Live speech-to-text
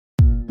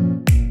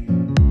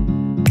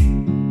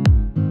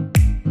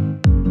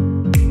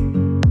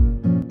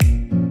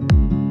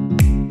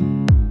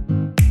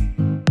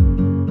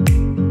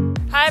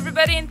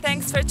everybody, and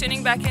thanks for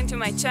tuning back into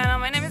my channel.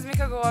 My name is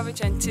Mika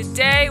Gurovich, and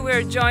today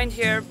we're joined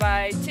here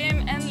by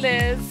Tim and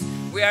Liz.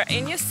 We are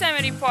in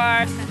Yosemite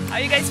Park. How are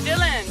you guys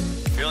feeling?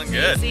 Feeling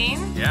good.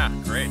 Amazing. Yeah,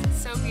 great.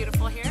 So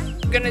beautiful here.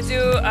 We're gonna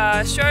do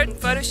a short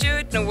photo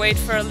shoot and wait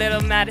for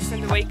little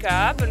Madison to wake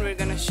up, and we're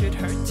gonna shoot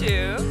her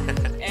too.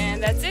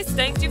 And that's it.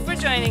 Thank you for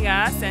joining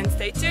us, and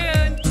stay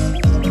tuned.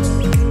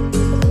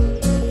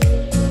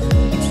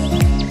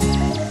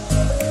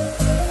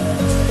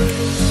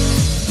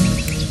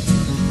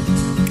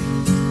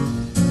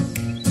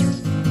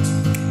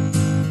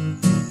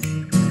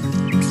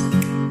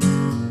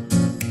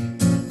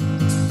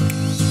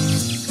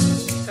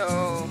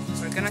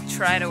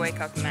 Try to wake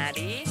up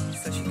Maddie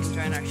so she can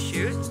join our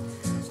shoot.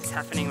 It's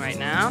happening right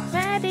now.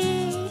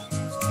 Maddie!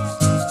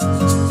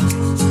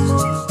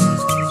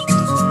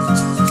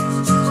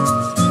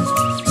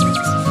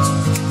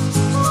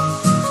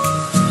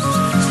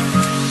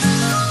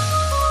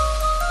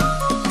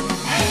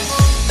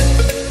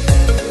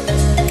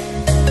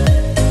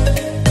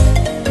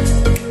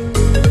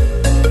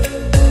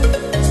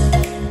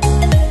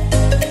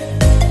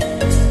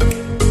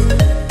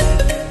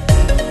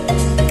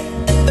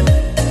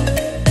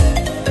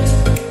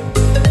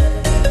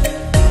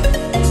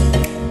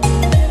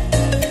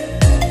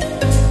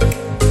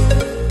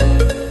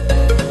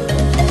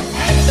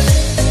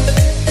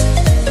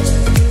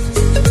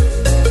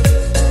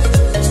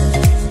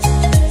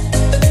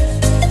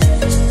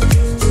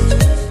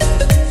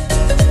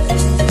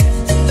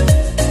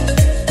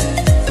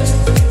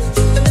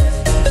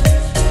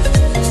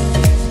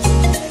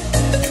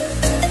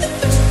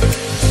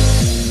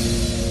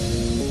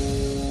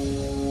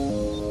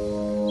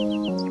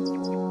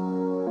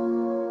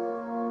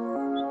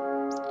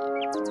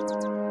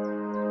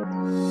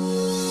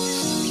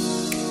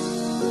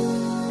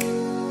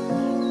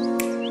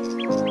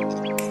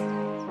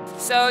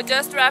 So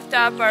just wrapped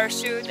up our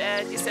shoot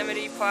at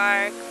Yosemite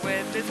Park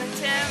with Liz and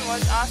Tim. It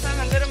was awesome,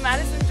 and little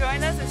Madison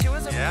joined us, and she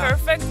was a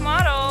perfect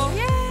model.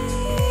 Yay!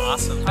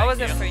 Awesome. How was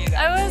it for you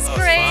guys? It was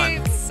great.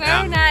 Fun.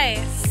 So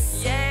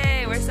nice.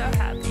 Yay! We're so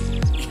happy.